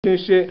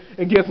shit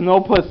and gets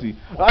no pussy.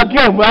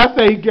 Again, when I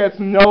say he gets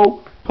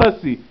no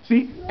pussy,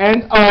 see,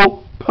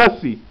 N-O,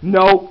 pussy,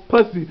 no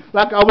pussy.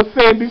 Like I was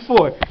saying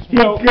before, he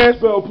gets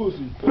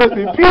pussy.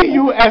 Pussy,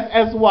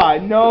 P-U-S-S-Y,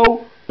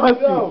 no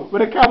pussy,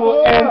 with a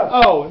capital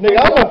N-O.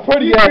 Nigga, I'm a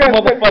pretty ass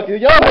motherfucker.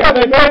 Y'all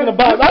niggas ain't talking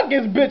about. I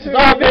get bitches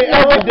all day,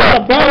 every day.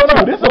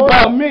 This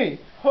about me.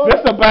 This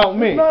about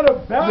me.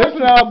 This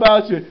not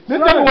about you. This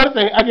nigga want to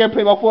say I can't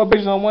play my 4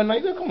 bitches on one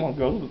night. Come on,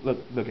 girl. Look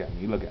at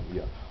me. Look at me,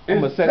 yo.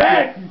 I'm a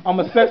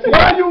sexy.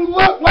 Why you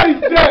look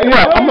like that?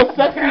 Yeah, I'm a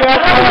sexy ass.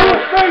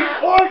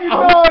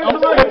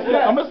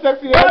 I'm a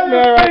sexy ass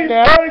man right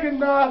now.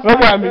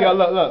 Look at me, yo.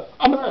 Look.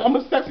 I'm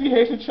a sexy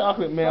Haitian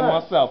chocolate man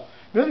myself.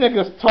 This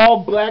nigga's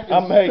tall, black, and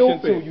I'm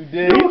Haitian too, you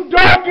dig? You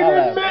darker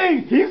than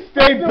me! He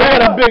stayed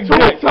back a big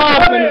dick 2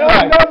 times in his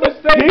life. He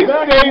stayed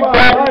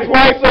back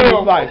twice in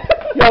his life.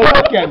 Yo,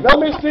 look at me. Let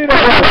me see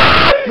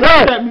that.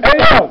 Hey,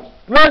 yo,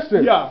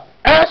 listen. Yeah.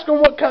 Ask him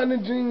what kind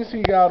of jeans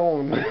he got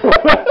on.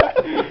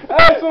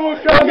 Ask him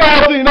what kind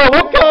of jeans. No,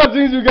 what kind of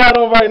jeans you got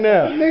on right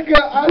now? Nigga,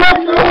 I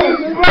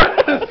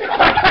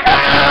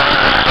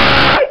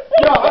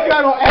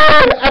got on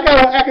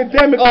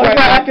academics. I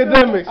got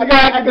academics. I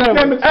got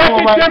academics.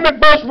 Academic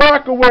versus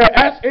Rockaway.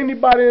 Ask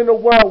anybody in the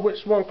world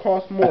which one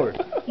costs more.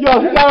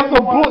 Yo, he got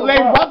some bootleg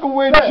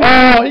Rockaway jeans.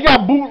 Oh, he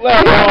got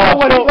bootleg.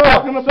 What he's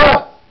talking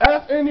about?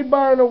 Ask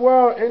anybody in the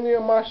world any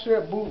of my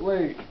shit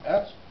bootleg.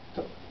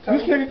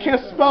 This nigga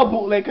can't spell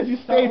bootleg because he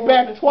stayed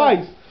back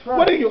twice.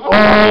 What are you?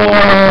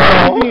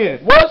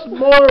 What's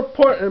more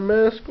important,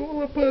 man?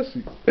 School or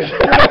pussy?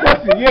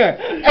 Pussy, yeah.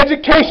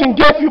 Education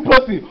gets you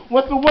pussy.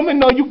 Once the women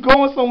know you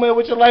going somewhere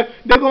with your life,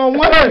 they're gonna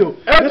want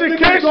you.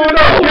 Education don't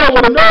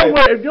go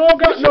nowhere. If you don't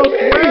got no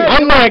swag.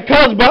 I'm not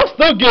cousin, but I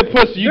still get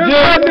pussy. You this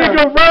my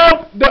nigga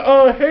Ralph, the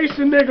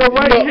Haitian nigga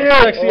right here.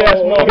 Sexy ass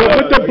motherfucker.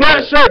 With the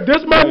black shirt.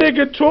 This my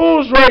nigga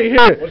Tools right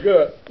here. What's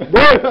good?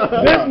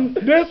 Bro,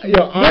 this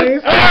I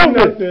ain't saying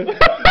nothing.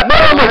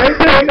 I ain't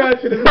saying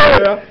nothing to this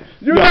nigga.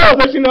 You know,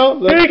 but you know,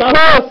 he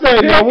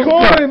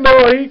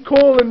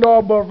cool and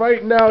all, but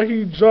right now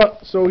he drunk,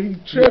 so he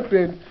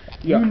tripping.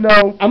 Yeah. You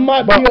know, I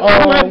might be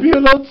a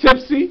little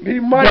tipsy. He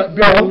might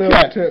be a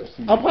little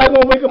tipsy. I'm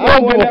probably gonna wake up. I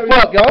don't give a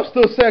fuck, y'all. I'm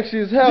still sexy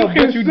as hell. You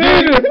can see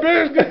this,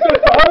 bitch.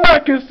 I'm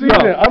not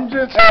conceding. I'm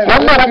just.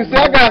 I'm not conceding.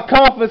 I got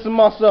confidence in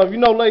myself. You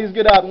know, ladies,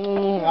 get out.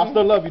 I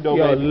still love you though,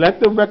 baby. Let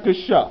the record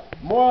show.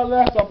 More or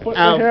less, I put the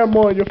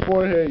hammer on your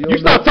forehead. You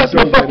stop touching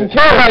the fucking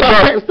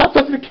camera. Stop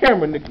touching the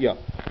camera, nigga. Yo,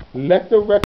 let the record.